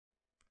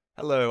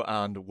Hello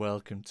and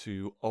welcome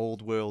to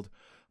Old World.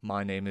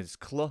 My name is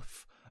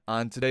Cluff,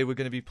 and today we're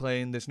going to be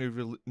playing this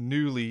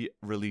newly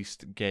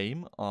released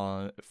game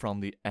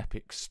from the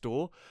Epic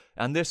Store.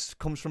 And this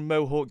comes from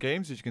Mohawk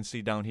Games, as you can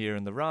see down here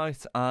on the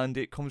right, and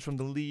it comes from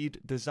the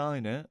lead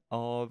designer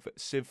of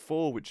Civ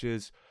 4, which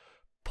is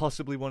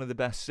possibly one of the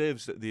best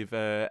Civs that they've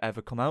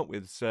ever come out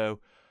with. So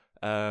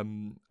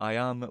I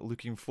am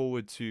looking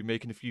forward to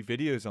making a few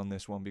videos on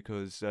this one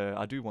because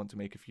I do want to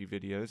make a few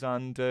videos,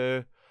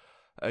 and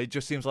it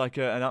just seems like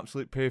an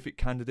absolute perfect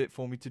candidate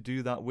for me to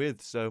do that with.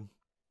 So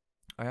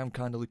I am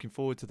kind of looking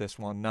forward to this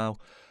one. Now,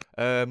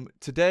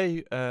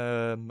 today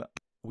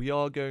we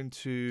are going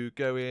to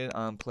go in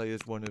and play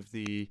as one of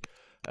the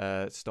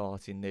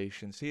starting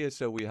nations here.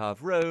 So we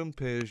have Rome,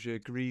 Persia,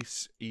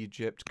 Greece,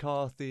 Egypt,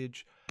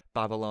 Carthage,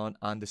 Babylon,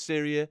 and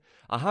Assyria.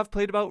 I have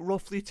played about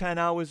roughly 10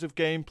 hours of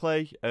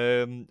gameplay,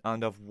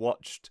 and I've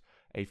watched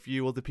a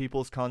few other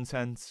people's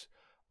content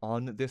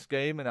on this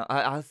game, and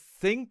I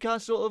think I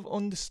sort of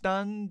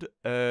understand,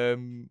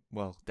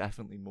 well,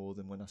 definitely more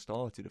than when I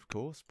started, of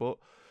course, but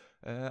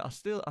I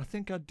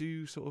think I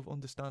do sort of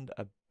understand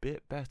a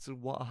bit better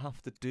what I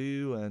have to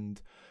do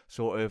and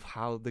sort of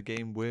how the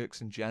game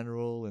works in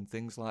general and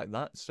things like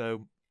that.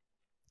 So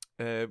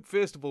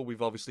first of all,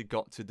 we've obviously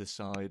got to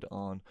decide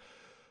on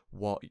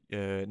what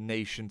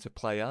nation to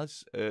play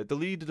as. The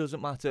leader doesn't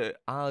matter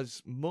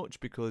as much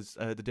because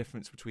the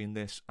difference between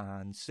this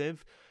and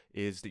Civ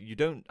is that you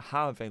don't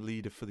have a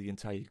leader for the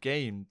entire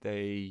game.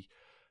 They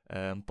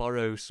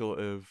borrow sort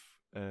of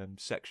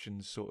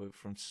sections sort of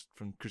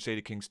from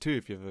Crusader Kings 2,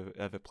 if you've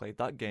ever played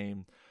that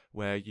game,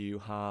 where you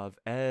have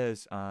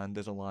heirs and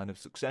there's a line of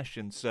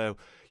succession. So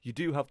you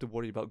do have to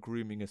worry about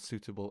grooming a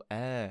suitable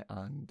heir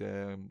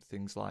and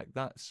things like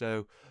that.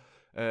 So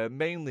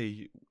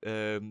mainly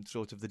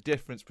sort of the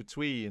difference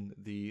between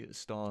the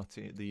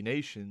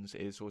nations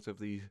is sort of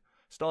the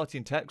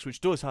starting text, which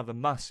does have a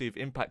massive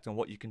impact on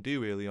what you can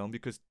do early on,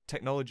 because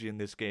technology in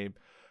this game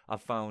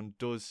I've found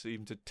does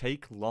seem to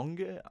take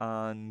longer,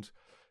 and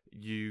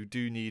you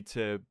do need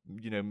to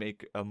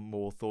make a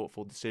more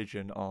thoughtful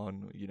decision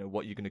on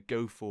what you're going to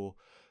go for,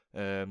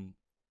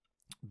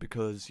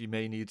 because you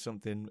may need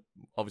something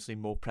obviously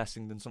more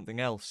pressing than something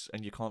else,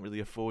 and you can't really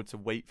afford to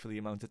wait for the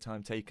amount of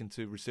time taken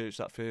to research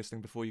that first thing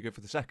before you go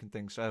for the second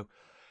thing. So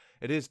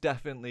it is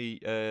definitely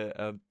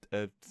a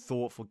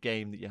thoughtful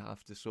game that you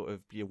have to sort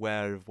of be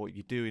aware of what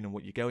you're doing and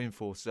what you're going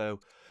for. So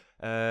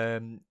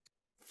Rome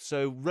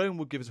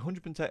will give us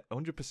 100%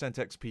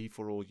 XP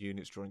for all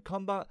units during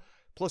combat,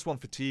 +1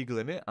 fatigue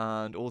limit,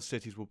 and all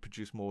cities will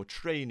produce more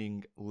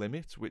training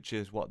limit, which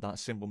is what that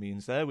symbol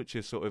means there, which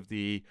is sort of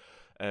the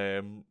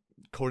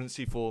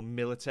currency for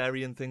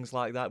military and things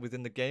like that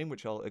within the game,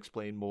 which I'll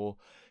explain more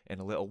in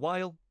a little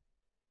while.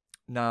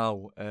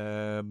 Now,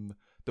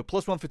 the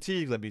 +1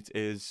 fatigue limit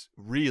is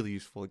really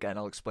useful. Again,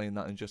 I'll explain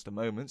that in just a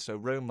moment. So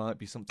Rome might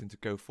be something to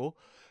go for.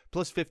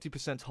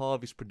 +50%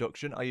 harvest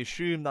production. I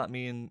assume that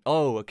means...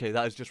 Oh, okay,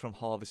 that is just from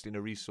harvesting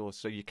a resource.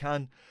 So you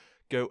can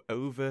go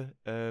over,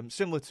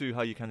 similar to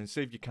how you can in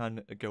Civ, you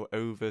can go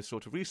over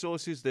sort of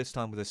resources, this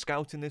time with a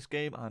scout in this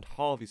game, and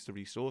harvest the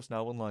resource.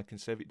 Now, unlike in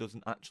Civ, it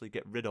doesn't actually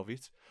get rid of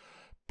it,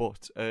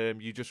 but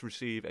you just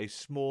receive a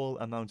small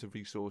amount of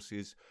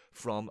resources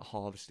from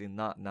harvesting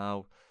that.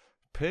 Now,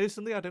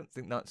 personally, I don't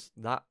think that's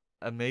that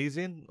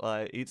amazing.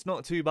 It's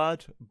not too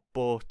bad,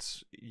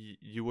 but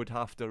you would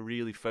have to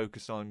really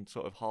focus on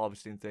sort of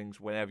harvesting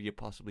things whenever you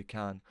possibly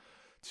can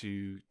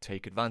to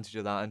take advantage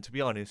of that. And to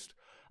be honest,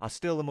 I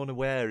still am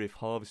unaware if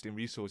harvesting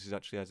resources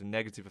actually has a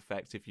negative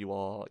effect if you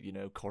are,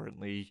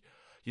 currently,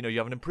 you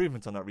have an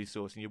improvement on that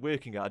resource and you're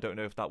working at. I don't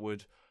know if that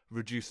would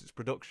reduce its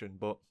production,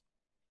 but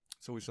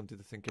it's always something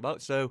to think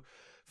about. So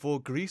for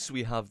Greece,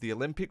 we have the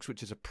Olympics,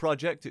 which is a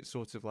project. It's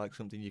sort of like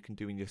something you can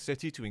do in your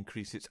city to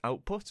increase its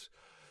output.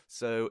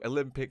 So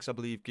Olympics, I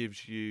believe,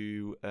 gives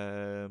you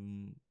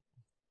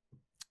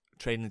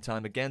training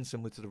time, again,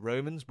 similar to the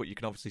Romans, but you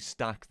can obviously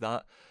stack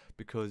that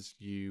because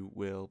you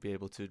will be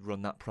able to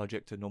run that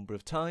project a number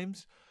of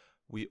times.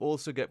 We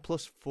also get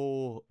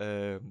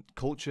 +4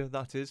 culture,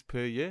 that is,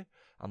 per year,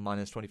 and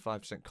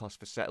 -25% cost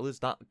for settlers.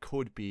 That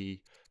could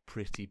be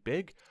pretty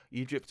big.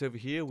 Egypt over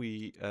here,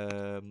 we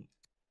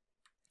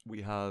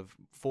have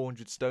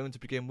 400 stone to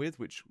begin with,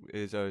 which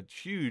is a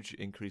huge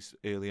increase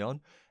early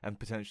on and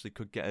potentially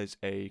could get us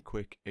a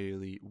quick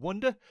early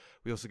wonder.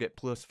 We also get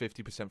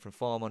 +50% from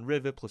farm on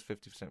river,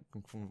 +50%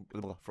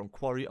 from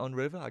quarry on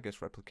river, I guess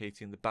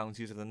replicating the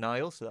bounties of the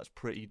Nile, so that's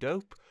pretty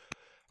dope.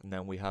 And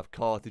then we have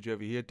Carthage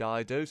over here,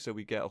 Dido, so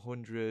we get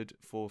 100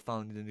 for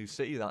founding a new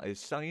city, that is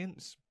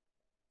science.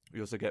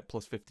 We also get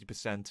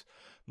 +50%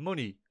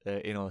 money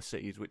in our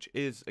cities, which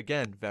is,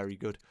 again, very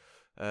good.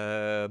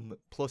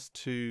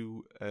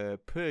 +2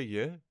 per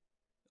year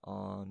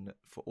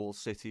for all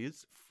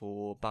cities.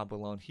 For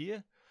Babylon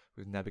here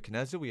with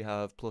Nebuchadnezzar, we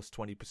have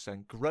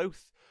 +20%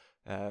 growth.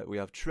 We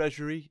have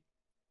treasury,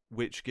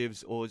 which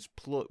gives us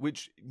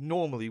which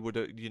normally would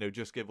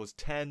just give us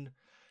 10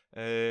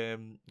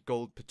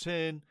 gold per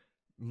turn,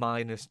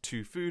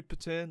 -2 food per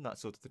turn.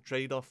 That's sort of the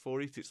trade-off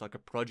for it. It's like a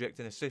project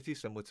in a city,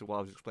 similar to what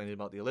I was explaining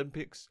about the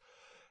Olympics.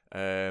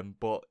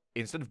 But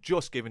instead of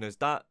just giving us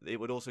that, it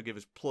would also give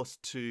us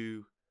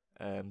 +2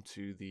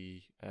 to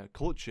the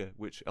culture,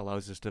 which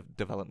allows us to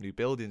develop new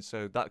buildings.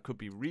 So that could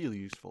be really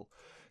useful.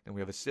 And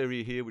we have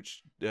Assyria here,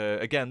 which,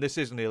 again, this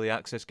is an early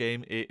access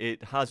game.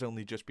 It has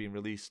only just been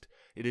released.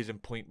 It is in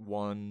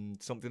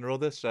 0.1 something or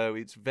other, so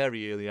it's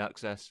very early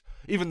access,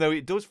 even though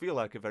it does feel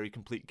like a very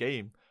complete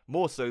game,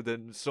 more so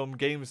than some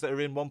games that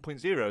are in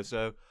 1.0,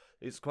 so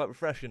it's quite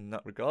refreshing in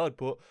that regard.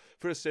 But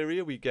for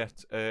Assyria, we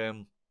get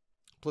 +2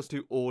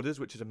 orders,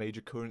 which is a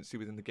major currency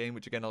within the game,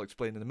 which again I'll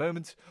explain in a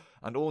moment.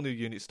 And all new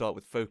units start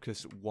with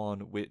Focus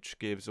 1, which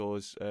gives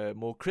us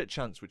more crit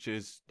chance, which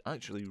is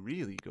actually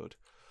really good.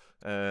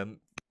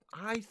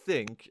 I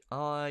think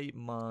I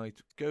might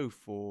go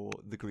for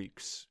the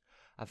Greeks.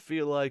 I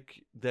feel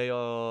like they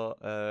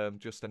are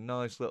just a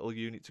nice little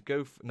unit to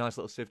go for, nice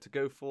little civ to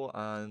go for,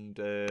 and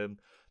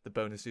the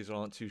bonuses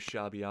aren't too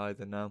shabby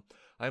either. Now,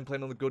 I am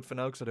playing on the good for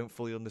now because I don't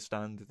fully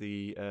understand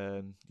the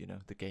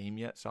the game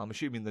yet. So I'm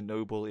assuming the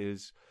noble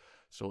is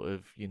sort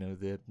of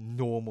the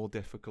normal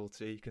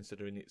difficulty,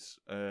 considering it's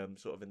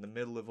sort of in the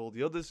middle of all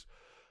the others.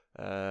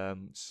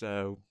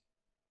 So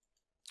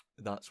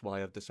that's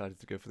why I've decided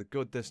to go for the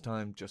good this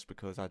time, just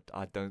because I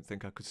don't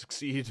think I could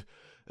succeed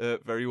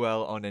very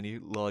well on any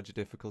larger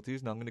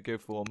difficulties. Now I'm going to go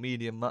for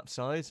medium map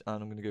size,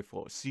 and I'm going to go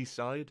for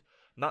seaside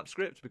map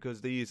script,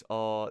 because these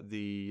are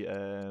the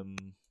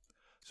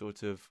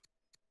sort of...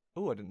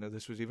 Oh, I didn't know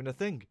this was even a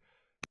thing.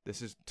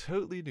 This is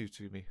totally new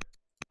to me.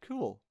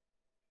 Cool.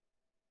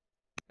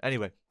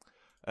 Anyway,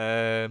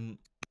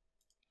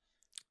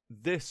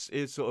 this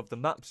is sort of the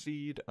map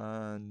seed,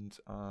 and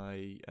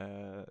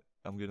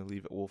I'm going to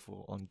leave it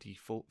all on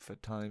default for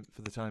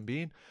the time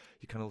being.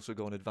 You can also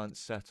go on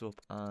advanced setup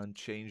and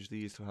change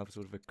these to have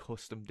sort of a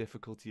custom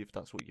difficulty if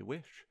that's what you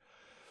wish.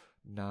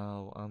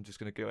 Now I'm just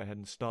going to go ahead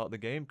and start the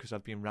game, because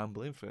I've been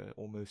rambling for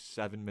almost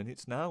 7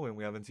 minutes now and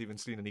we haven't even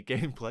seen any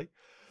gameplay.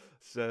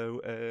 So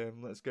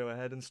let's go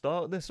ahead and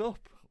start this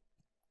up.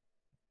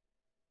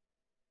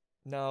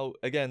 Now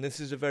again, this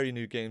is a very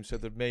new game, so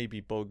there may be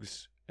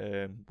bugs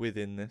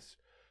within this.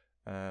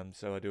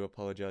 So I do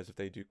apologise if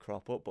they do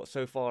crop up, but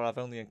so far I've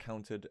only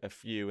encountered a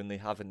few, and they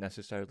haven't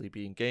necessarily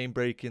been game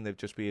breaking. They've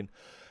just been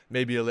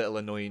maybe a little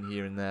annoying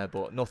here and there,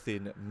 but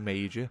nothing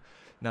major.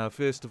 Now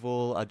first of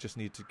all, I just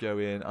need to go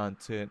in and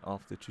turn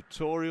off the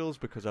tutorials,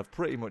 because I've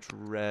pretty much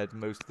read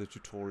most of the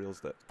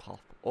tutorials that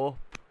pop up.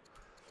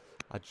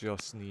 I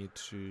just need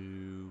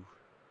to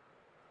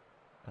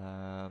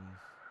go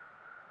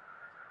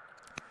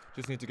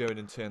in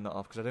and turn that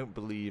off, because I don't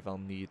believe I'll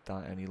need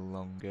that any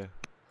longer.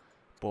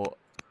 But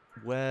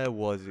where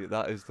was it?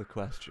 That is the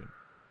question.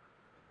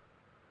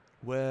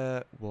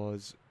 Where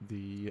was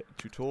the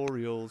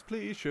tutorials?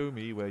 Please show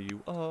me where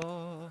you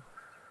are.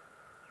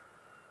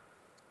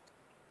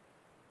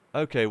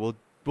 Okay, we'll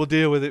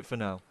deal with it for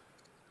now.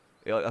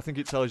 I think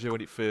it tells you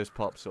when it first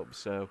pops up.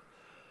 So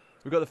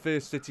we've got the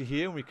first city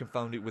here, and we can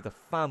found it with a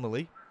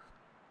family.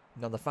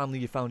 Now the family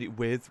you found it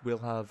with will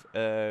have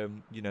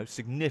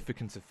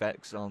significant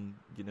effects on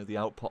the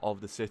output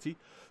of the city.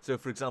 So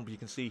for example, you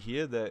can see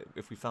here that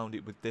if we found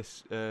it with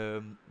this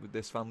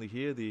family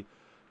here, the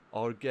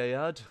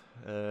Orgead,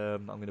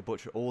 I'm going to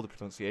butcher all the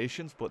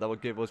pronunciations, but that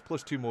would give us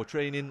 +2 more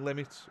training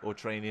limits, or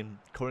training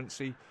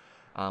currency.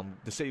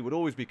 The city would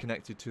always be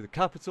connected to the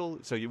capital,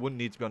 so you wouldn't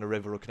need to be on a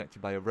river or connected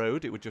by a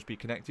road. It would just be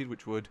connected,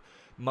 which would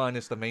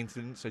minus the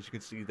maintenance, as you can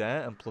see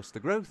there, and plus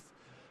the growth.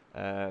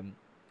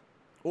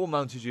 All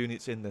mounted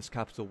units in this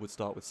capital would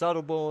start with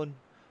Saddleborn,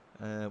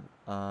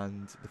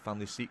 and the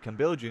family seat can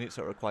build units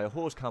that require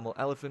horse, camel,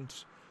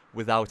 elephant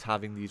without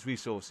having these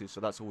resources, so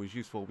that's always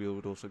useful. We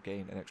would also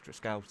gain an extra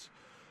scout.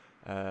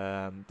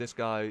 This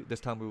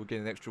time we would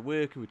gain an extra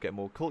worker, we'd get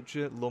more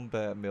culture,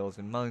 lumber, mills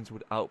and mines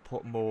would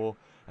output more,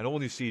 and all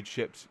new siege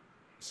ship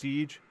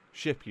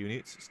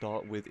units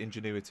start with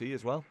ingenuity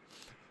as well.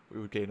 We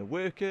would gain a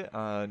worker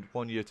and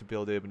 1 year to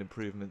build urban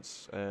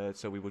improvements,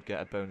 so we would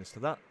get a bonus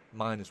to that.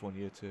 Minus 1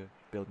 year to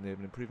build an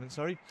urban improvement,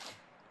 sorry.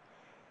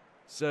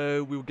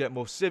 So we would get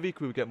more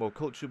civic, we would get more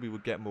culture, we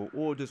would get more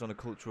orders on a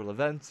cultural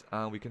event,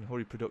 and we can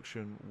hurry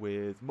production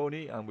with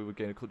money, and we would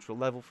gain a cultural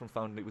level from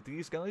founding it with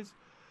these guys.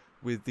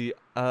 With the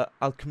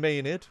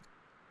Alchemainid,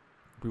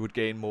 we would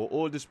gain more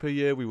orders per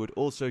year. We would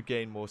also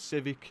gain more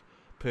civic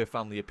per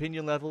family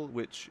opinion level,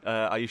 which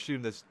I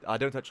assume there's... I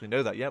don't actually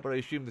know that yet, but I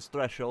assume there's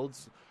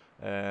thresholds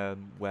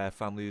where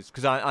families...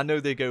 Because I know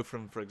they go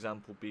from, for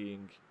example,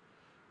 being...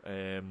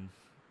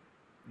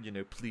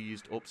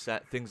 pleased,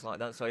 upset, things like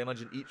that. So I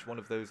imagine each one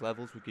of those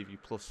levels would give you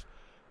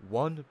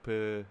 +1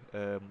 per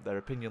their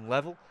opinion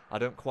level. I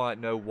don't quite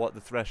know what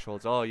the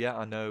thresholds are yet.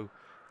 I know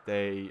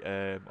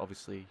they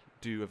obviously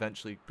do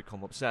eventually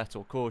become upset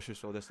or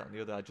cautious or this, that and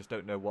the other. I just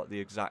don't know what the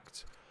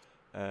exact,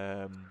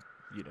 I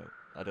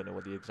don't know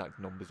what the exact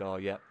numbers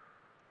are yet.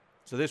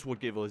 So this would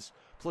give us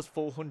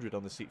 +400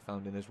 on the seat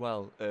founding as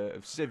well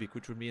of civic,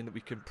 which would mean that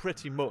we can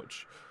pretty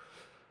much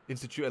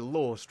institute a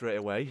law straight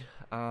away,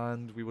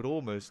 and we would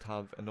almost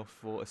have enough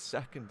for a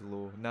second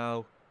law.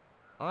 Now,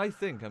 I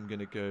think I'm going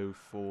to go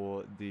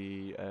for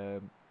the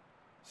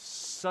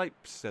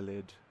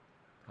Cypselid,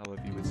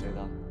 however you would say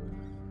that.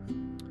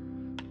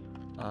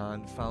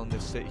 And found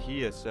this city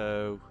here,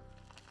 so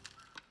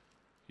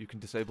you can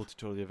disable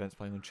tutorial events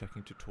by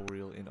unchecking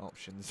tutorial in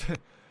options.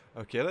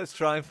 Okay, let's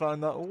try and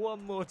find that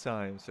one more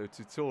time. So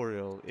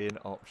tutorial in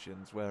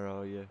options, where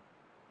are you?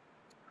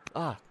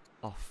 Ah,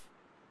 off.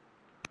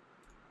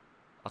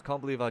 I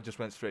can't believe I just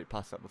went straight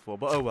past that before,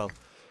 but oh well.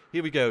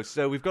 Here we go.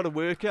 So we've got a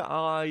worker.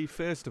 I,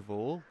 first of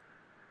all,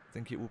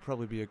 think it will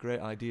probably be a great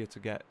idea to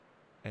get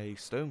a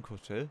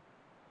stonecutter,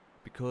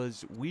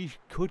 because we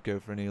could go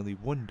for an early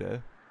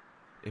wonder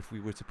if we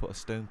were to put a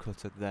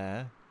stonecutter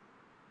there.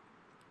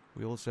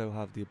 We also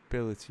have the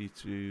ability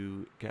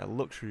to get a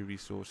luxury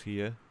resource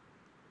here.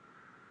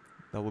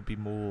 That would be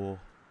more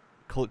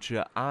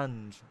culture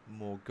and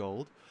more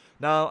gold.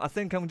 Now, I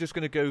think I'm just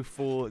going to go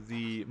for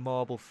the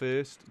marble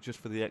first, just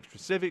for the extra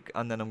civic,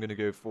 and then I'm going to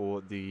go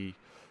for the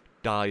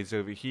dyes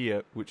over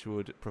here, which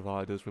would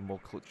provide us with more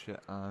culture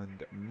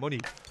and money.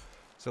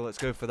 So let's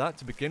go for that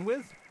to begin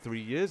with. 3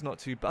 years, not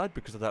too bad,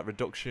 because of that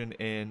reduction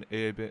in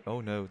urban...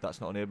 Oh no,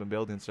 that's not an urban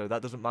building, so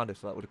that doesn't matter,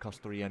 so that would have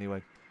cost 3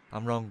 anyway.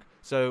 I'm wrong.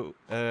 So,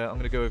 I'm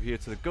going to go over here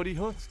to the goody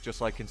hut,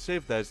 just like in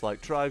Civ. There's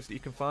like tribes that you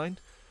can find.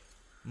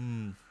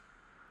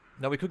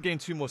 Now we could gain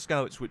 2 more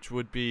scouts, which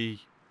would be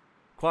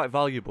quite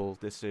valuable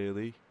this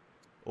early.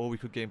 Or we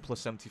could gain plus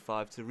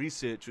 75 to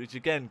research, which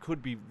again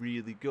could be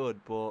really good,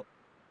 but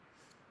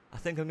I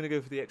think I'm going to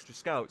go for the extra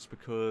scouts,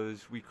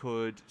 because we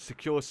could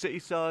secure city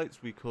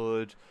sites, we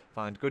could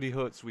find goody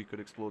huts, we could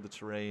explore the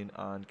terrain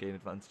and gain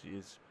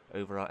advantages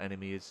over our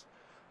enemies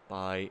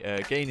by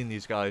gaining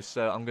these guys.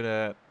 So I'm going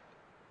to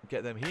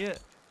get them here,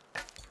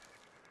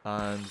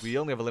 and we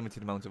only have a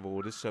limited amount of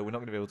orders, so we're not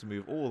going to be able to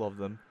move all of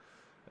them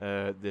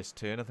this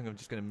turn. I think I'm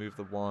just going to move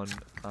the one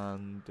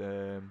and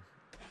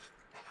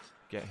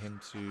get him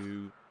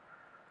to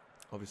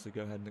obviously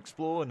go ahead and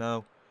explore.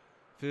 Now,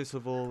 first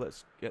of all,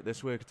 let's get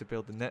this worker to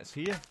build the nets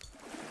here.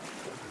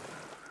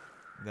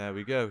 There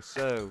we go.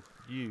 So,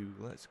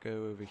 let's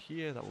go over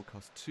here. That will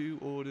cost 2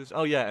 orders.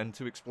 Oh yeah, and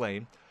to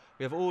explain,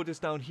 we have orders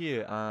down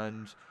here,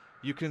 and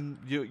you can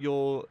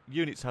your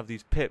units have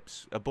these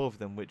pips above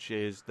them, which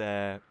is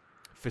their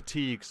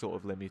fatigue sort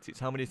of limit. It's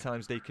how many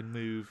times they can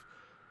move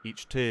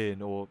each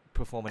turn or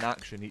perform an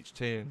action each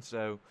turn.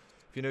 So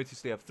if you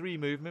notice, they have 3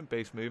 movement,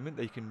 base movement.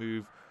 They can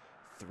move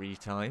 3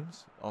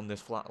 times on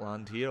this flat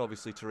land here.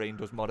 Obviously terrain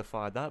does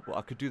modify that, but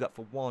I could do that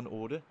for 1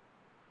 order.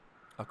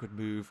 I could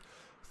move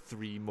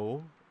 3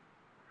 more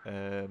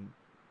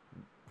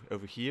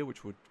over here,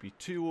 which would be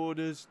 2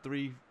 orders,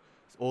 3,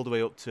 all the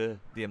way up to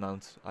the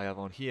amount I have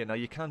on here. Now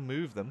you can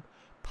move them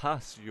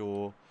past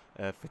your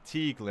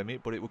fatigue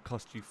limit, but it would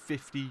cost you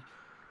 50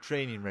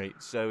 training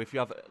rates. So if you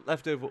have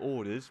leftover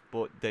orders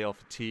but they are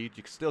fatigued,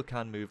 you still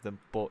can move them,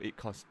 but it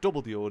costs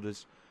double the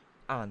orders,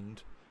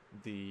 and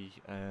the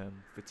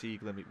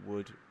fatigue limit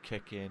would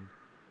kick in.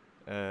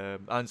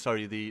 And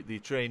sorry, the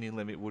training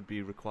limit would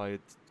be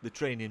required. The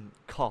training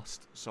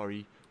cost,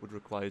 sorry, would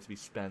require to be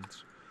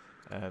spent.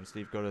 So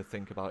you've got to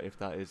think about if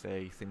that is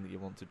a thing that you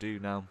want to do.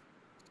 Now,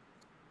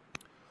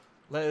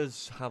 let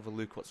us have a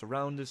look what's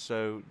around us.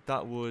 So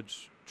that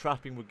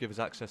trapping would give us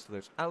access to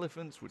those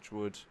elephants, which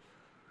would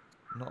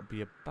not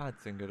be a bad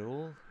thing at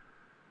all.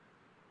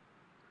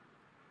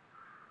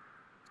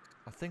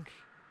 I think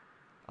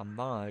I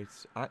might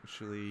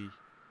actually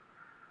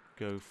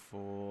go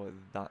for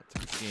that to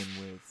begin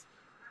with,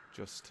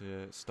 just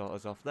to start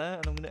us off there,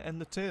 and I'm going to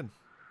end the turn.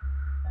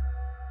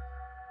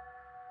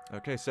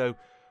 Okay, so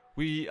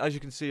as you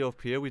can see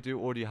up here, we do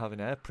already have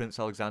an heir, Prince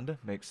Alexander.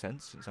 Makes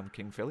sense, since I'm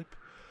King Philip.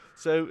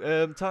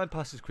 So, time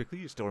passes quickly.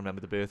 You still remember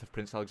the birth of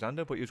Prince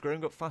Alexander, but he was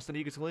growing up fast and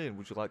eager to learn.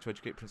 Would you like to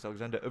educate Prince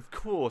Alexander? Of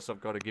course I've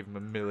got to give him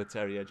a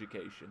military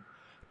education.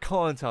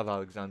 Can't have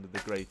Alexander the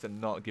Great and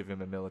not give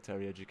him a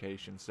military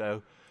education.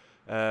 So,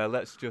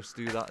 let's just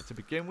do that to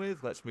begin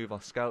with. Let's move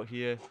our scout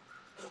here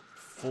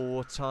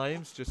 4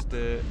 times.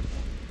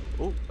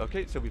 Oh,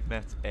 okay, so we've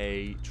met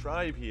a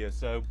tribe here.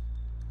 So,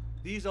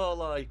 these are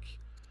like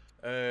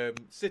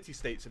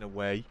city-states in a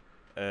way.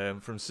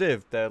 From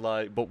Civ, they're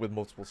like, but with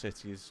multiple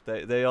cities.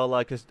 They are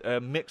like a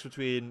mix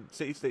between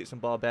city-states and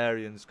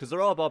barbarians, because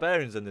there are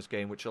barbarians in this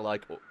game, which are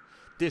like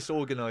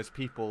disorganized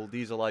people.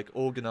 These are like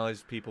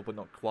organized people, but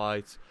not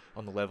quite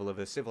on the level of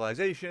a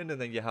civilization. And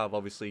then you have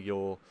obviously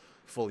your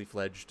fully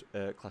fledged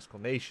classical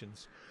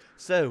nations.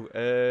 So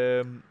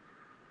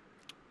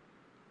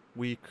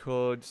we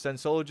could send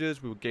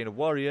soldiers. We would gain a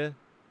warrior.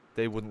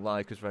 They wouldn't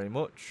like us very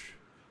much.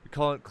 We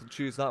can't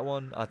choose that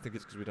one. I think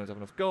it's because we don't have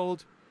enough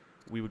gold.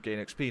 We would gain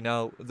XP.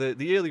 Now,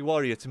 the early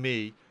warrior, to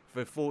me,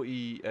 for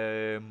 40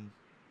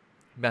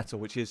 metal,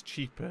 which is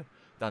cheaper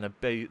than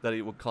that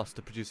it would cost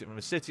to produce it from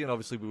a city, and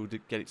obviously we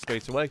would get it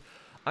straight away,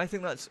 I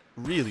think that's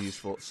really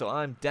useful. So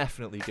I'm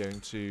definitely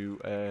going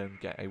to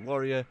get a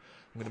warrior.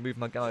 I'm going to move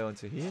my guy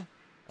onto here,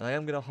 and I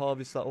am going to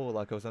harvest that ore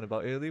like I was on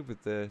about earlier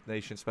with the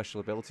nation special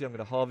ability. I'm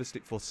going to harvest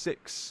it for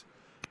 6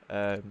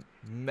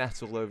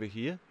 metal over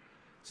here.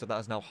 So that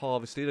is now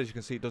harvested. As you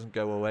can see, it doesn't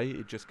go away.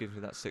 It just gives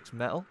me that 6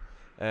 metal.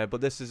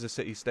 But this is a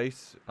city state.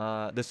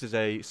 This is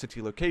a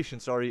city location,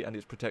 sorry, and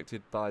it's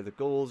protected by the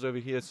Gauls over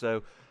here.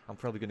 So I'm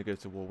probably going to go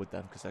to war with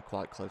them because they're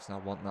quite close and I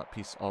want that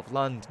piece of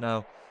land.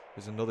 Now,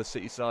 there's another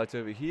city site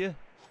over here.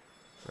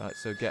 Right,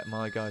 so get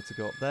my guy to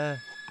go up there.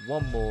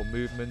 One more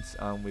movement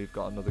and we've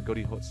got another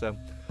goody hut. So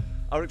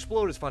our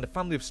explorers find a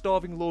family of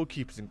starving lord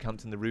keepers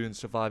encamped in the ruins,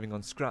 surviving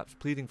on scraps.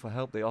 Pleading for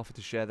help, they offer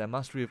to share their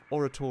mastery of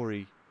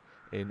oratory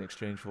in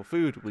exchange for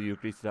food. Will you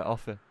agree to that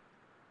offer?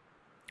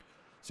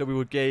 So we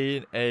would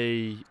gain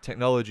a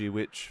technology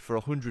which for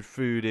 100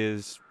 food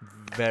is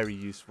very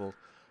useful.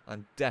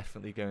 I'm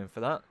definitely going for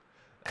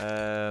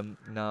that.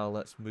 Now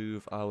let's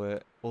move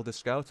our other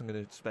scout. I'm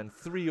going to spend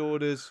 3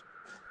 orders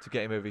to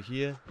get him over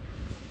here.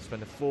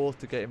 Spend a 4th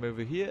to get him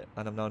over here.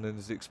 And I'm now known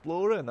as the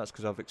explorer, and that's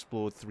because I've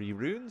explored 3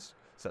 runes.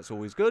 So that's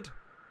always good.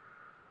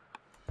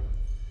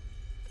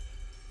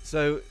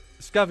 So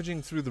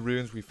scavenging through the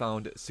ruins, we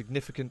found a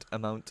significant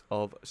amount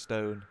of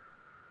stone,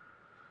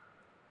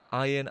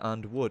 iron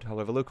and wood.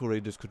 However, local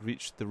raiders could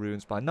reach the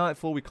ruins by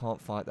nightfall. We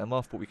can't fight them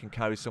off, but we can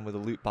carry some of the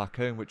loot back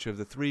home. Which of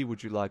the 3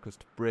 would you like us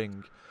to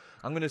bring?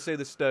 I'm going to say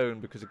the stone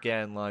because,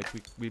 again, like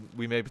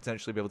we may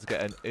potentially be able to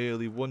get an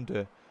early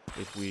wonder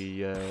if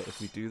we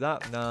do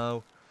that.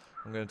 Now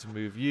I'm going to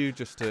move you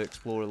just to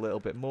explore a little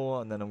bit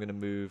more, and then I'm going to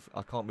move.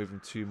 I can't move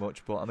him too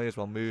much, but I may as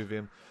well move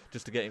him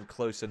just to get him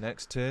closer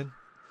next turn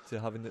to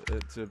having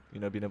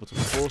being able to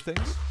explore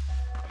things.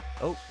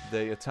 Oh,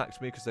 they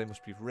attacked me because they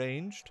must be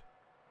ranged.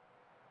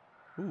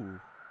 Ooh.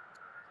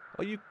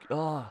 Are you...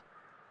 Ah.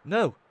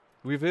 No.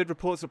 We've heard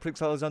reports that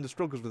Prince Alexander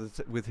struggles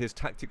with his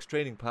tactics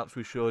training. Perhaps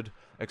we should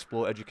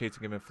explore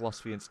educating him in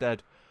philosophy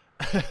instead.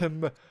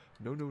 No.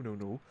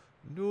 No.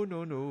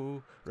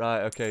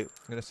 Right, okay.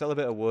 I'm going to sell a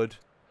bit of wood.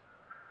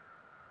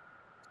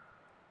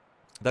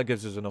 That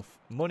gives us enough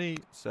money,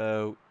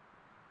 so...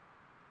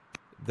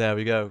 There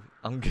we go.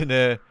 I'm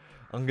gonna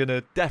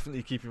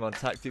definitely keep him on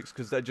tactics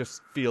because that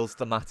just feels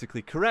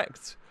thematically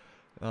correct.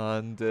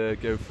 And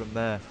go from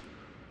there.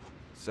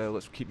 So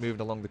let's keep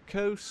moving along the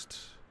coast.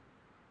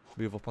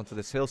 Move up onto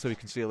this hill so we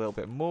can see a little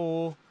bit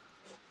more.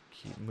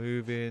 Keep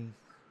moving.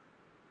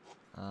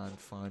 And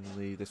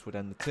finally, this would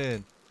end the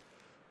turn.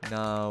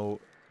 Now,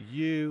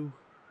 you.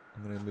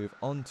 I'm going to move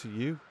on to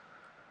you.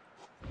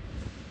 I'm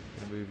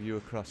going to move you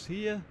across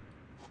here.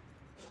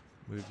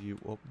 Move you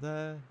up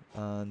there.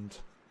 And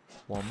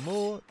one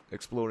more.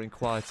 Exploring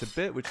quite a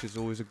bit, which is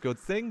always a good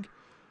thing.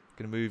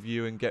 Going to move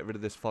you and get rid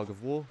of this fog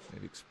of war.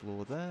 Maybe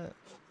explore there.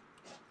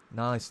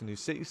 Nice, a new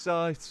city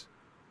site.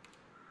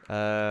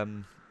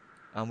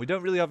 And we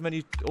don't really have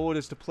many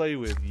orders to play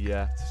with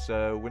yet,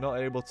 so we're not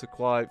able to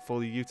quite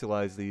fully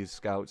utilise these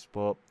scouts,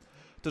 but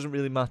it doesn't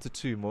really matter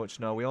too much.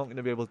 Now, we aren't going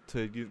to be able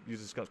to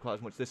use the scouts quite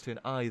as much this turn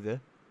either,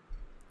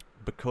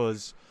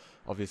 because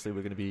obviously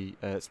we're going to be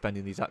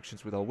spending these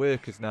actions with our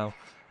workers now.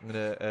 I'm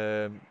going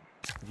to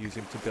use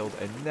him to build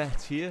a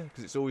net here,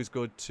 because it's always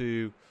good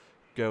to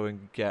go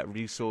and get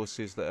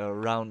resources that are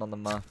around on the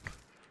map,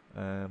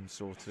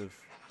 sort of,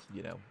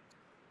 you know,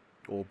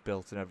 all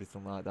built and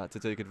everything like that, to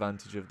take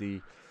advantage of the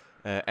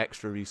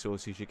extra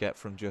resources you get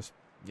from just,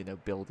 you know,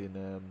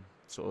 building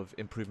sort of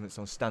improvements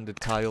on standard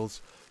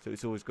tiles. So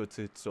it's always good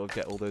to sort of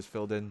get all those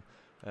filled in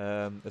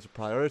as a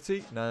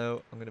priority.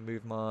 Now I'm going to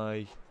move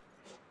my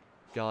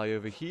guy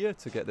over here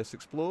to get this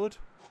explored.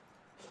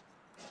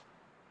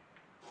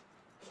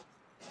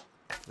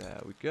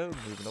 There we go,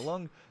 moving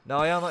along. Now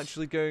I am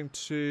actually going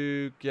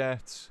to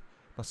get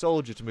my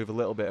soldier to move a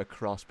little bit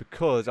across,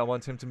 because I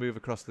want him to move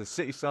across the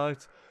city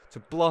site to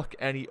block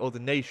any other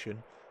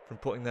nation from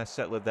putting their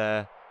settler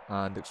there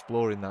and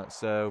exploring that.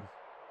 So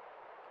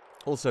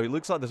also, it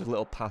looks like there's a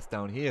little path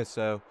down here,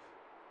 so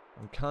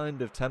I'm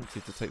kind of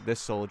tempted to take this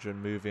soldier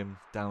and move him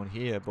down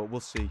here, but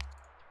we'll see.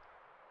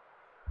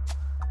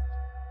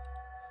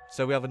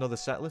 So we have another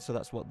settler, so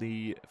that's what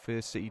the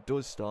first city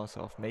does start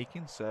off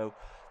making. So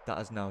that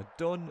is now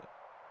done,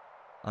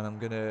 and I'm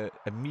going to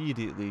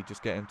immediately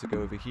just get him to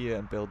go over here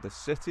and build this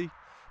city.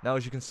 Now,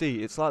 as you can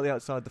see, it's slightly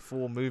outside the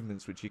 4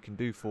 movements which you can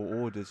do, 4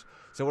 orders.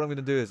 So what I'm going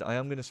to do is I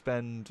am going to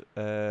spend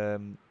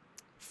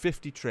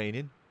 50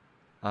 training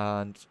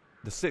and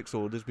the 6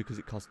 orders, because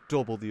it costs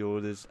double the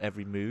orders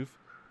every move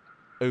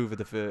over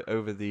the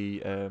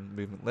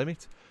movement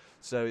limit.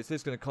 So it's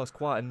going to cost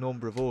quite a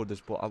number of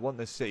orders, but I want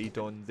this city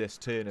done this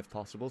turn if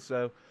possible.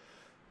 So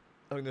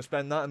I'm going to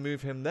spend that and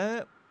move him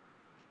there.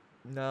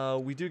 Now,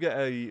 we do get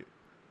a,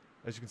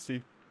 as you can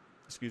see,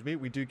 excuse me,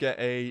 we do get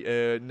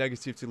a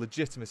negative to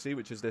legitimacy,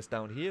 which is this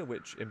down here,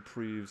 which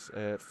improves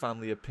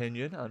family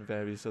opinion and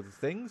various other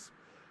things.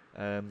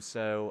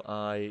 So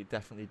I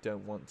definitely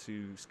don't want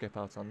to skip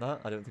out on that.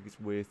 I don't think it's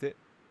worth it.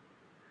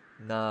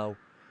 Now,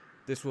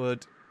 this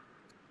would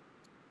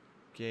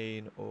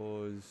gain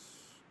us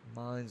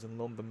mines and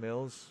lumber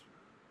mills.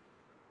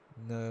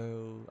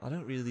 No, I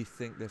don't really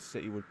think this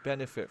city would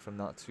benefit from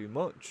that too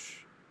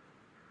much.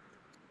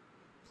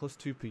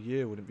 +2 per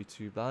year wouldn't be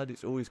too bad.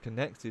 It's always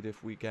connected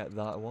if we get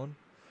that one.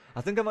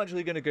 I think I'm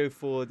actually going to go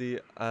for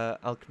the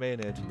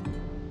Alcmaenid.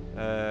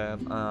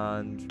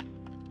 and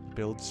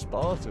build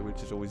Sparta,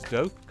 which is always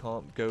dope.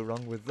 Can't go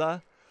wrong with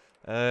that.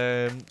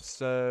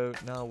 So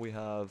now we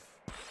have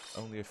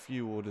only a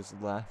few orders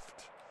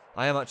left.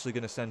 I am actually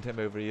going to send him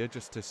over here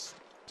just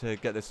to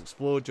get this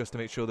explored, just to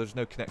make sure there's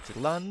no connected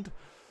land.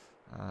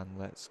 And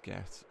let's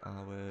get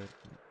our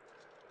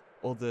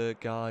other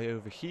guy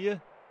over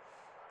here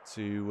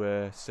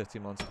to set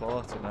him on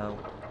Sparta now.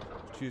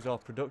 Choose our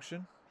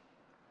production.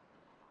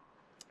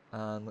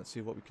 And let's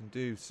see what we can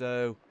do.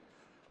 So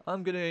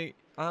I'm gonna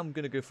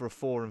go for a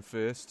forum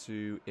first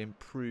to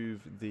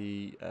improve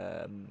the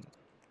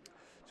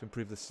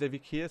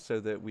Civic here, so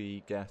that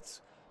we get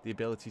the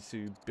ability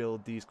to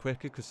build these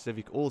quicker. Because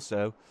Civic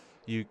also,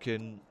 you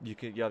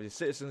have your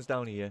citizens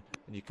down here,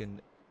 and you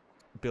can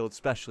build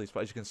specialists.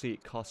 But as you can see,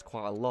 it costs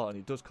quite a lot, and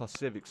it does cost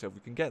Civic. So if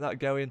we can get that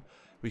going,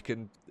 we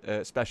can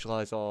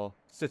specialize our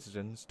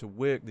citizens to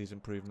work these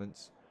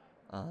improvements,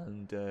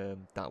 and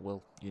that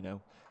will,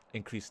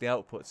 increase the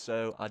output.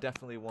 So I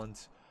definitely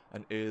want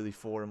an early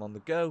forum on the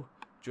go,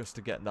 just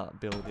to get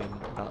that building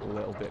that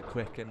little bit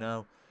quicker.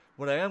 Now,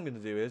 what I am going to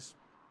do is,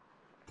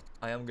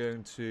 I am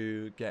going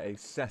to get a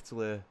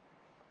settler.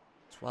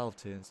 12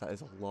 turns, that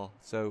is a lot.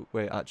 So,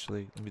 wait,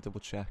 actually, let me double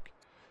check.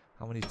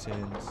 How many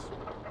turns?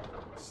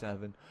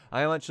 7.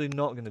 I am actually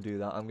not going to do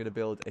that. I'm going to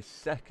build a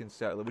second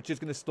settler, which is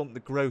going to stunt the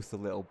growth a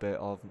little bit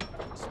of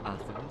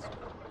Athens.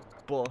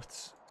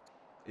 But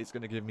it's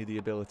going to give me the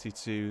ability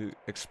to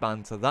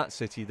expand to that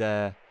city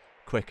there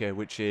quicker,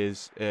 which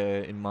is,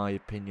 in my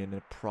opinion,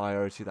 a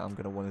priority that I'm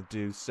going to want to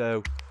do.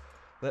 So,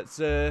 let's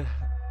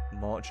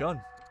march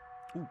on.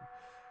 Ooh.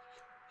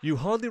 You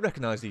hardly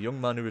recognise the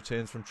young man who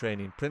returns from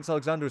training. Prince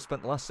Alexander has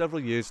spent the last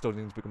several years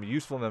studying to become a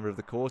useful member of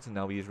the court, and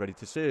now he is ready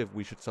to serve.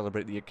 We should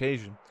celebrate the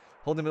occasion.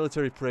 Hold a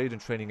military parade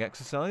and training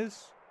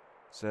exercise.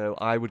 So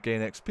I would gain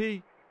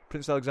XP.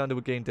 Prince Alexander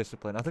would gain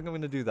discipline. I think I'm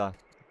going to do that.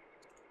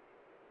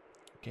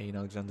 Gain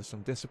Alexander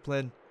some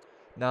discipline.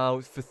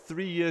 Now, for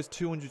 3 years,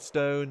 200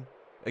 stone.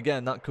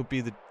 Again, that could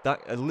be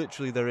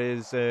literally there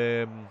is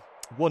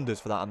wonders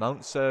for that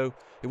amount. So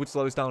it would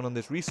slow us down on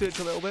this research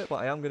a little bit, but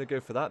I am going to go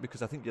for that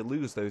because I think you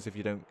lose those if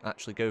you don't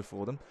actually go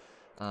for them.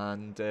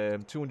 And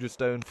 200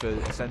 stone for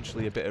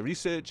essentially a bit of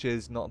research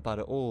is not bad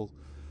at all.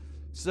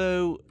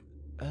 So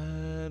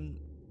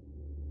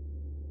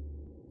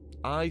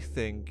I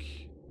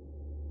think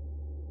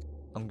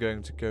I'm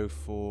going to go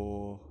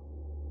for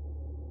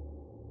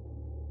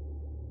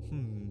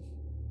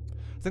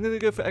I think I'm going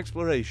to go for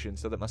exploration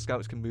so that my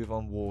scouts can move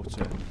on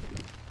water.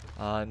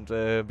 And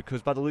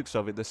because by the looks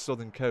of it, the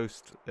southern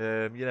coast,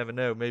 you never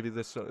know. Maybe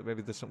there's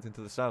something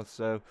to the south.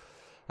 So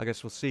I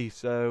guess we'll see.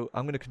 So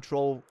I'm going to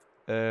control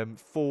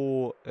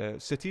 4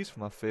 cities for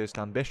my first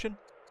ambition.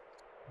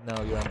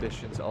 Now your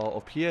ambitions are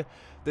up here.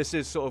 This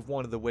is sort of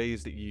one of the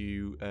ways that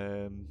you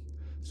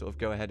sort of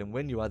go ahead and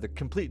win. You either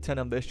complete 10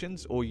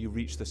 ambitions, or you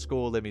reach the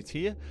score limit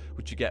here,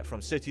 which you get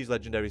from cities,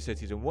 legendary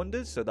cities, and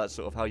wonders. So that's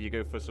sort of how you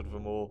go for sort of a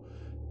more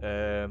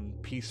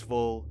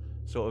peaceful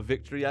sort of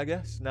victory, I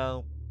guess.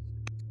 Now,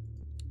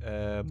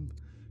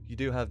 you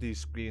do have these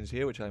screens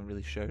here, which I haven't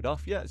really showed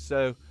off yet.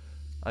 So,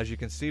 as you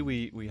can see,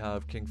 we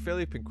have King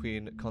Philip and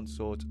Queen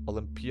Consort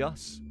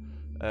Olympias,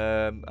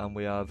 and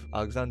we have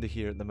Alexander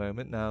here at the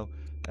moment. Now,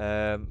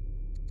 I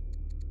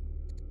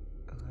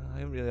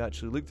haven't really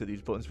actually looked at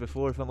these buttons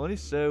before, if I'm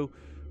honest. So,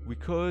 we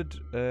could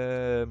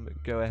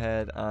go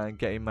ahead and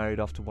get him married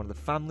off to one of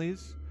the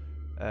families.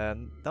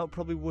 That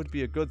probably would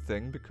be a good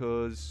thing,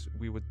 because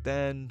we would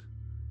then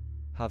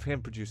have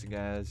him producing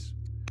heirs,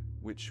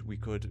 which we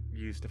could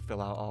use to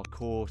fill out our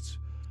court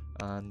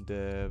and,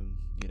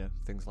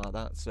 things like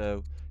that.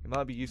 So it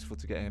might be useful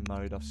to get him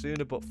married off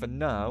sooner, but for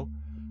now,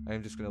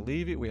 I'm just going to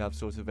leave it. We have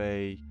sort of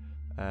a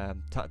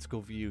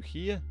tactical view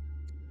here,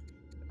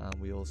 and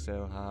we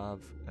also have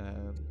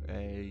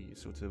a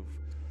sort of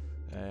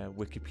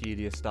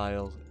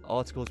Wikipedia-style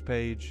articles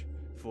page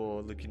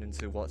for looking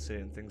into what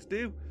certain things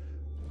do.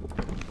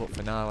 But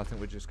for now, I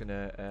think we're just going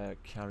to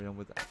carry on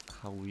with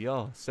how we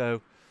are. So,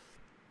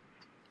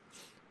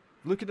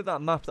 looking at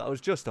that map that I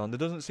was just on, there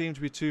doesn't seem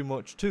to be too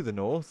much to the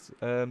north,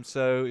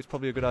 so it's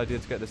probably a good idea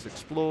to get this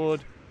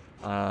explored,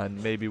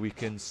 and maybe we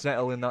can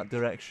settle in that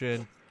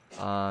direction,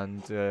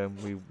 and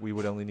we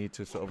would only need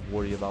to sort of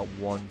worry about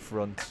one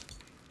front.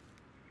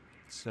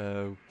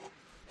 So,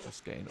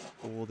 just getting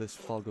all this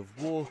fog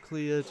of war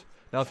cleared.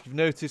 Now, if you've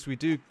noticed, we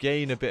do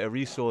gain a bit of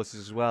resources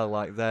as well,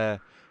 like there,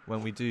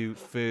 when we do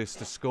first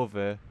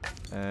discover,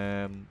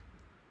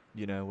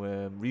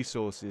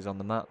 resources on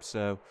the map.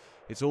 So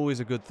it's always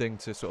a good thing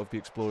to sort of be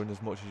exploring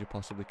as much as you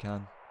possibly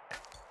can.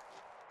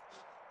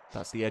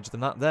 That's the edge of the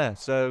map there.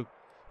 So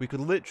we could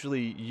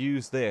literally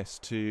use this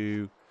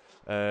to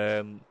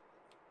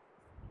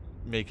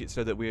make it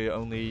so that we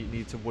only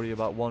need to worry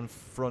about one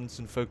front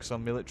and focus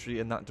on military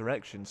in that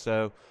direction.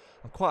 So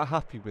I'm quite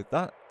happy with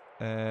that.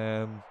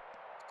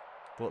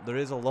 But there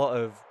is a lot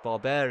of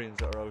barbarians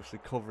that are obviously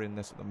covering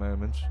this at the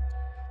moment,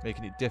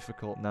 making it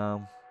difficult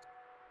now.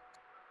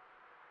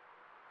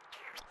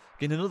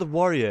 Getting another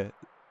warrior.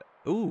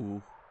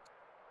 Ooh.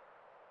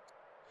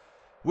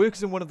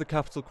 Workers in one of the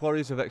capital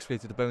quarries have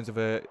excavated the bones of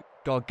a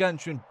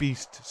gargantuan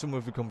beast. Some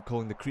have become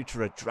calling the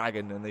creature a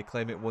dragon, and they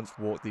claim it once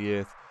walked the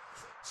earth.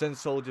 Send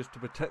soldiers to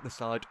protect the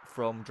site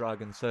from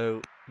dragons.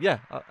 So, yeah,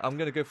 I'm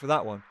going to go for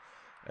that one.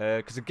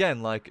 Because,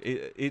 again, like,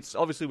 it's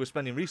obviously we're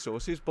spending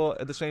resources,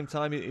 but at the same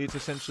time, it's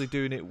essentially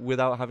doing it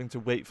without having to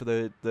wait for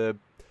the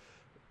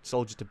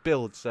soldier to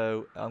build.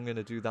 So, I'm going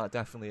to do that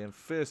definitely. And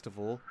first of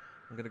all,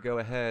 I'm going to go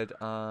ahead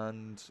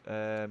and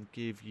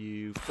give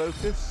you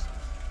focus.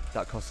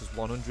 That costs us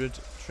 100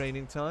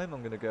 training time. I'm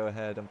going to go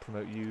ahead and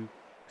promote you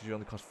because you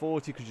only cost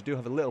 40 because you do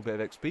have a little bit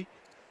of XP.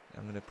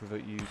 I'm going to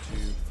promote you to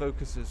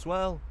focus as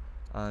well.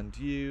 And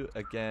you,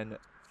 again,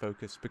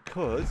 focus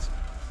because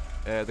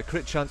the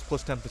crit chance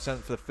plus 10%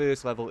 for the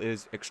first level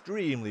is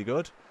extremely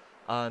good.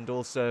 And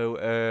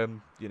also,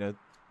 you know,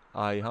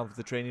 I have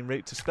the training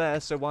rate to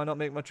spare, so why not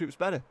make my troops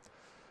better?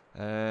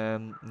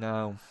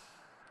 Now,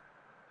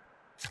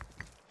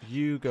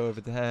 you go over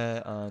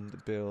there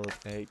and build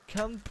a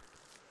camp.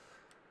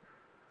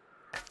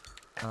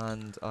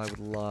 And I would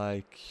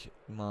like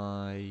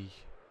my...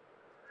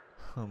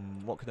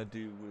 what can I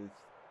do with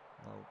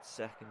my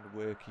second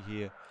worker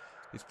here?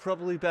 It's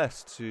probably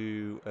best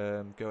to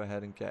go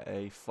ahead and get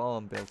a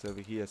farm built over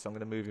here. So I'm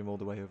going to move him all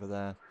the way over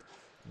there.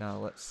 Now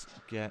let's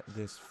get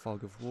this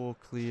fog of war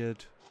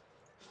cleared.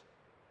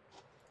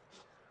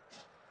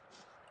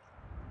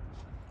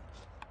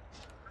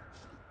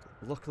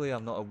 Luckily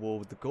I'm not at war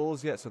with the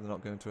Gauls yet, so they're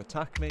not going to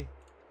attack me.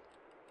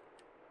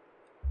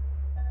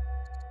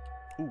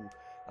 Ooh.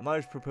 A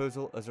marriage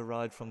proposal has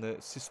arrived from the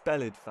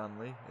Cispelid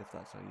family, if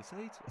that's how you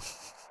say it.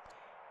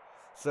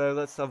 So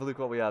let's have a look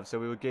what we have. So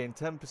we would gain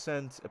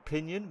 10%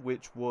 opinion,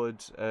 which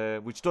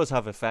does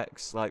have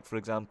effects. Like for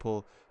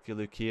example, if you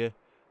look here,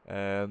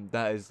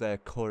 that is their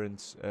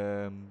current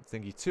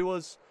thingy to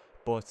us.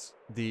 But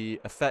the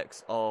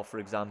effects are, for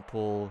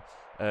example,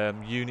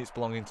 units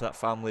belonging to that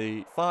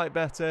family fight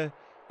better,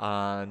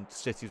 and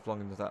cities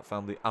belonging to that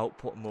family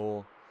output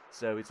more.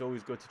 So it's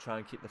always good to try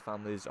and keep the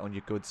families on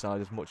your good side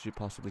as much as you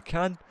possibly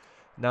can.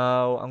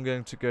 Now I'm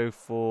going to go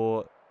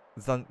for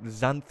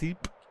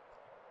Xanthip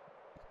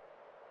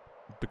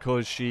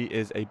because she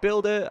is a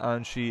builder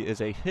and she is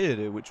a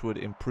herder, which would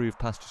improve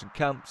pastures and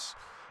camps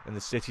in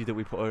the city that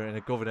we put her in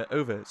a governor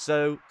over.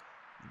 So,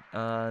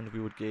 and we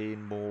would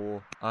gain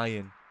more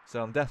iron.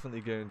 So I'm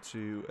definitely going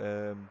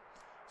to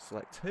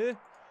select her.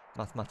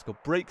 Mathematical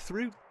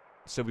breakthrough.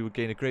 So we would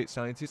gain a great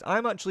scientist.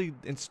 I'm actually,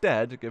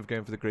 instead of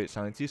going for the great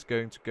scientist,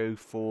 going to go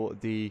for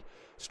the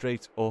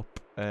straight up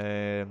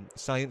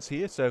science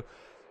here. So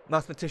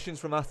mathematicians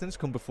from Athens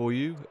come before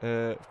you,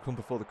 come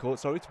before the court,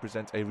 sorry, to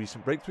present a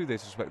recent breakthrough. They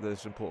suspect that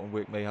this important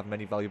work may have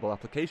many valuable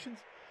applications.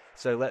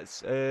 So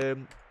let's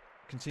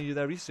continue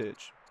their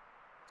research.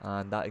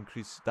 And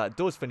that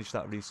does finish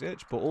that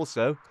research, but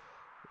also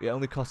it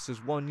only costs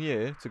us 1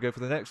 year to go for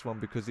the next one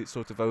because it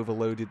sort of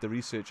overloaded the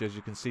research. As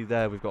you can see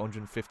there, we've got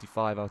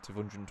 155 out of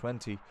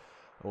 120,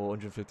 or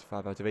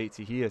 155 out of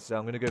 80 here. So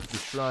I'm going to go for the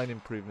shrine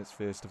improvements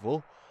first of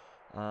all,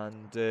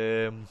 and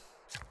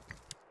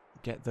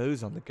get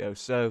those on the go.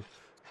 So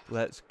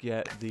let's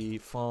get the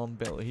farm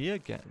built here,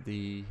 get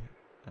the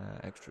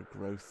extra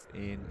growth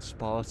in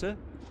Sparta.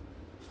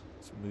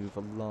 Let's move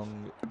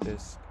along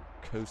this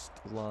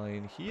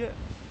coastline here.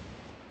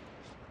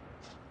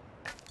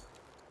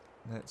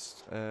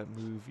 Let's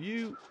move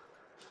you.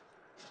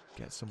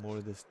 Get some more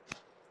of this.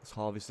 Let's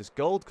harvest this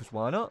gold, because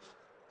why not?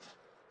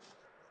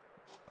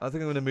 I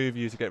think I'm going to move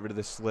you to get rid of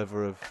this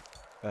sliver of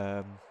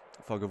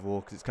fog of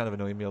war, because it's kind of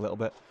annoying me a little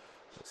bit.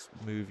 Let's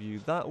move you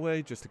that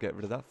way, just to get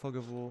rid of that fog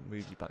of war.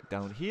 Move you back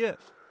down here.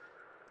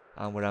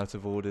 And we're out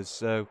of orders,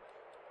 so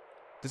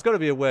there's got to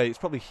be a way. It's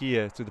probably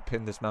here through the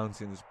Pindus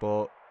Mountains,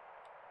 but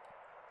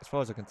as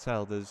far as I can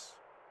tell, there's...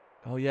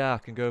 Oh yeah, I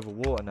can go over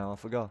water now, I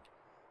forgot.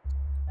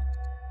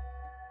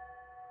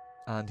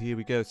 And here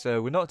we go. So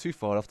we're not too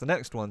far off the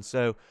next one.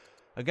 So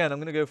again, I'm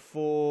going to go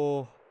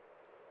for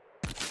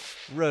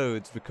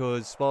roads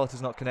because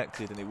Sparta's not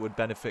connected, and it would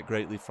benefit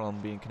greatly from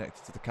being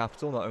connected to the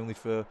capital, not only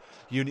for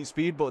unit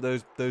speed, but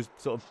those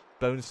sort of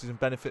bonuses and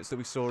benefits that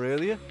we saw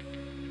earlier.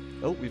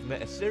 Oh, we've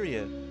met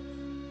Assyria.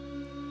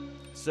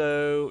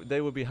 So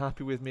they would be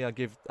happy with me.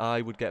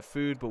 I would get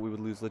food, but we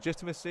would lose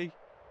legitimacy.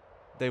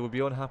 They would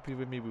be unhappy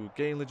with me. We would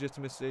gain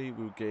legitimacy.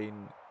 We would gain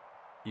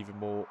even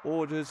more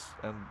orders,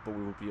 but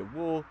we would be at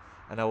war,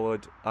 and I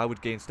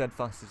would gain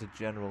steadfast as a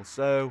general.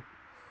 So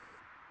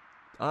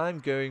I'm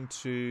going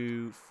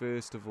to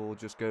first of all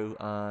just go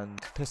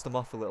and piss them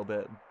off a little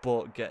bit,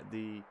 but get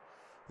the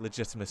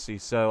legitimacy.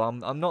 So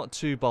I'm not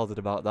too bothered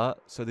about that.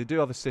 So they do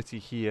have a city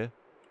here.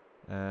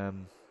 I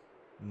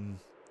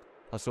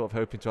was sort of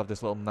hoping to have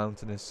this little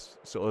mountainous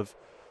sort of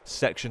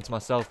section to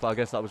myself, but I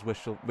guess that was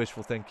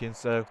wishful thinking.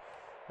 So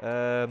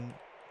let's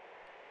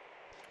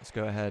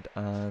go ahead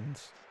and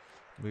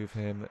move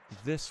him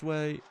this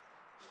way.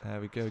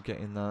 There we go,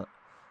 getting that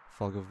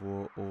fog of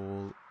war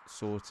all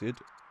sorted.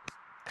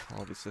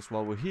 Harvest this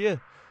while we're here.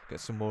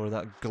 Get some more of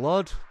that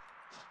glod.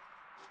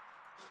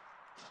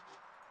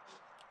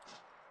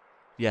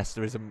 Yes,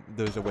 there's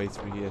a way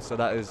through here. So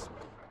that is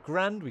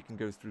grand. We can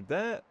go through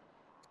there.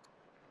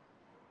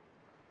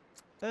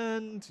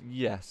 And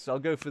yes, I'll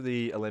go for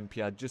the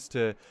Olympiad just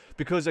to...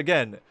 Because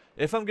again,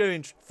 if I'm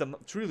going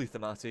truly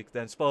thematic,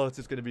 then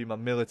Sparta's going to be my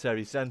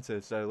military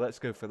centre. So let's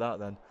go for that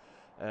then.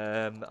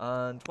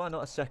 And why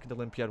not a second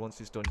Olympiad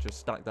once it's done? Just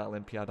stack that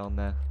Olympiad on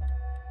there.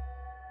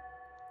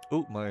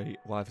 Oh, my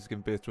wife has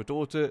given birth to a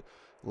daughter,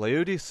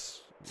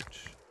 Laodice,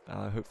 which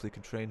I hopefully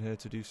can train her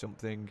to do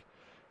something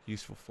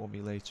useful for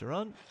me later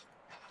on.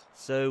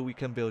 So we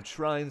can build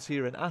shrines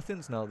here in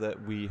Athens now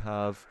that we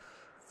have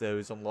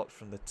those unlocked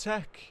from the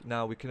tech.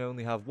 Now we can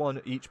only have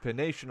one each per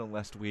nation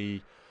unless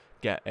we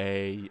get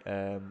a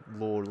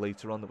law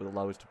later on that would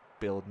allow us to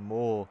build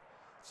more.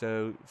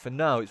 So for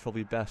now it's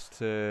probably best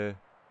to...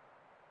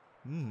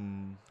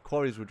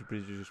 quarries would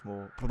produce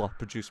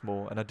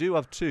more. And I do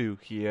have 2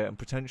 here and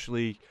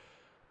potentially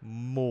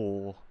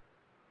more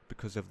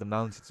because of the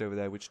mountains over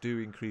there, which do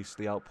increase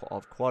the output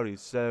of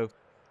quarries. So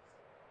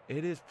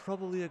it is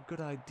probably a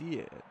good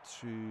idea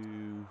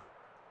to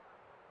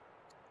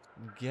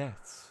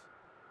get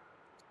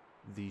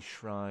the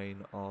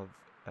Shrine of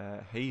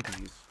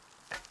Hades.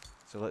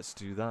 So let's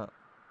do that.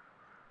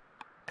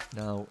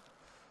 Now,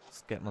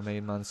 let's get my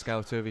main man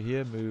scout over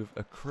here, move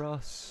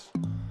across,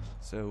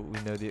 so we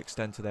know the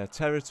extent of their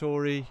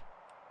territory.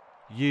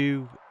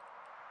 You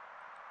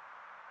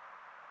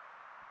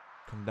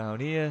come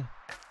down here,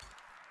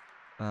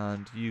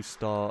 and you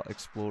start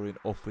exploring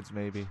upwards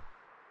maybe.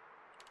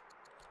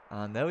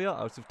 And there we are,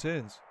 out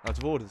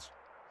of orders.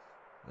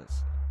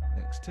 Let's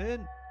next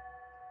turn.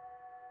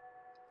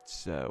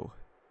 So,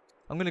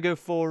 I'm gonna go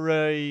for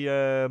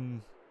a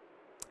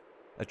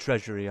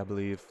treasury, I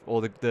believe,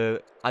 or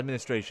the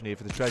administration here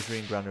for the treasury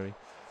and granary.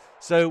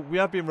 So we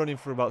have been running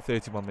for about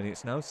 31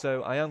 minutes now,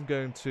 so I am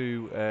going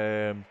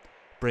to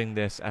bring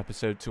this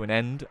episode to an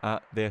end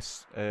at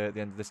this the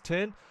end of this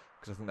turn,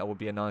 because I think that would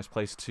be a nice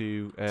place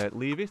to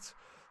leave it.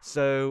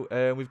 So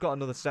we've got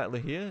another settler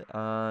here,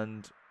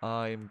 and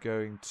I'm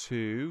going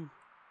to...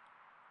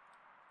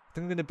 I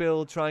think I'm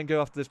going to try and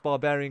go after this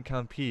barbarian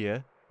camp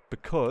here,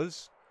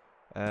 because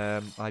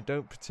I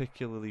don't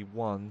particularly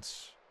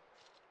want...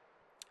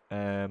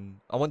 I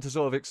want to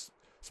sort of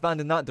expand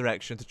in that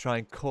direction to try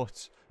and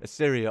cut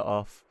Assyria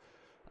off,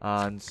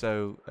 and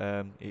so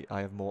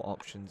I have more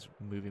options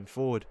moving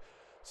forward,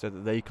 so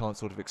that they can't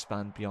sort of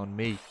expand beyond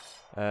me.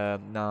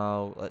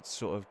 Now let's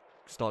sort of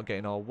start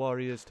getting our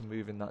warriors to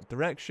move in that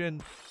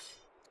direction.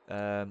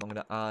 I'm going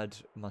to add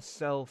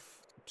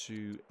myself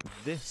to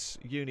this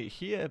unit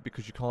here,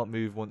 because you can't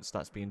move once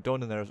that's been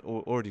done, and they're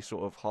already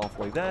sort of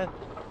halfway there.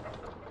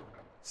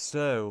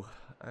 So,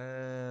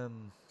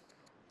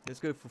 let's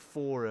go for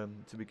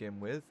Forum to begin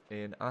with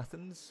in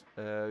Athens,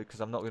 because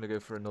I'm not going to go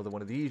for another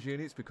one of these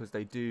units, because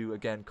they do,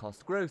 again,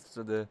 cost growth,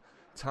 so the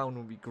town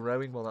will be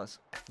growing while that's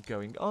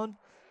going on.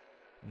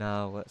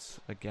 Now, let's,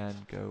 again,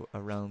 go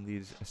around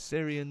these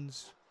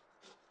Assyrians,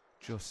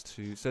 just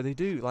to... So they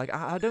do, like,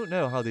 I don't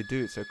know how they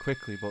do it so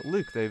quickly, but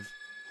look, they've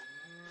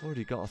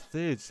already got a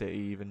 3rd city,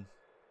 even.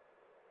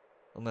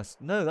 Unless...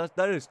 No,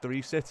 that is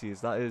 3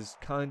 cities. That is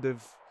kind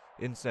of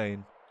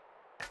insane.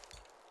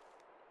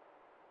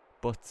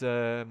 But,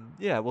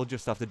 yeah, we'll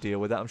just have to deal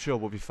with that. I'm sure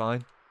we'll be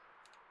fine.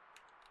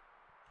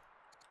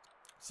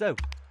 So,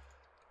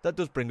 that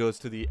does bring us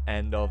to the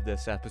end of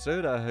this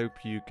episode. I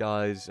hope you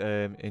guys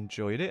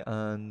enjoyed it,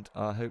 and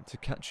I hope to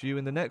catch you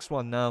in the next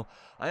one. Now,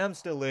 I am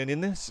still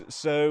learning this,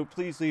 so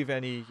please leave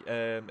any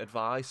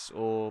advice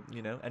or,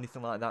 you know,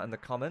 anything like that in the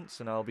comments,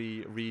 and I'll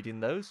be reading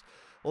those.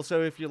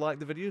 Also, if you like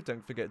the video,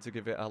 don't forget to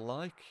give it a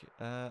like,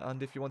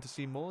 and if you want to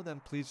see more,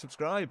 then please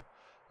subscribe.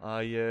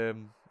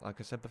 Like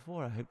I said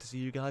before, I hope to see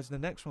you guys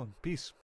in the next one. Peace.